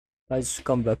Guys,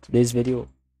 come back to this video.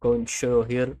 Going to show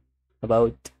here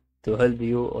about to help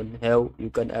you on how you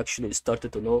can actually start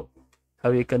to know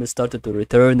how you can start to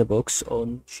return a box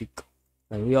on Chegg.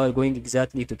 And we are going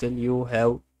exactly to tell you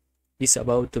how it's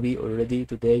about to be already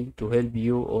today to help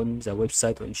you on the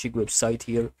website, on Chegg website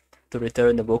here, to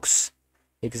return the box.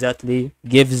 Exactly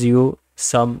gives you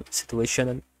some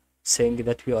situational thing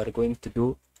that we are going to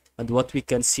do, and what we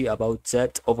can see about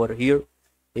that over here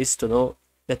is to know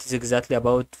that is exactly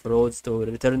about frauds. To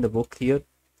return the book here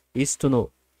is to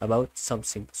know about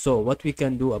something. So what we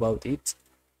can do about it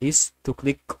is to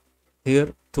click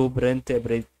here to print a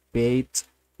prepaid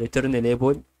return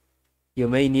label. You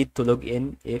may need to log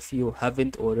in if you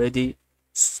haven't already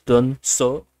done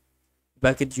so.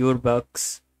 Package your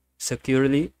box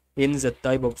securely in the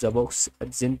type of the box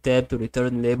and then tap to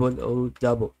return label or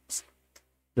the box.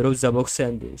 Drop the box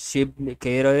and ship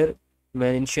carrier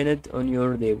mentioned on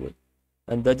your label.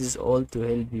 And that is all to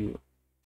help you.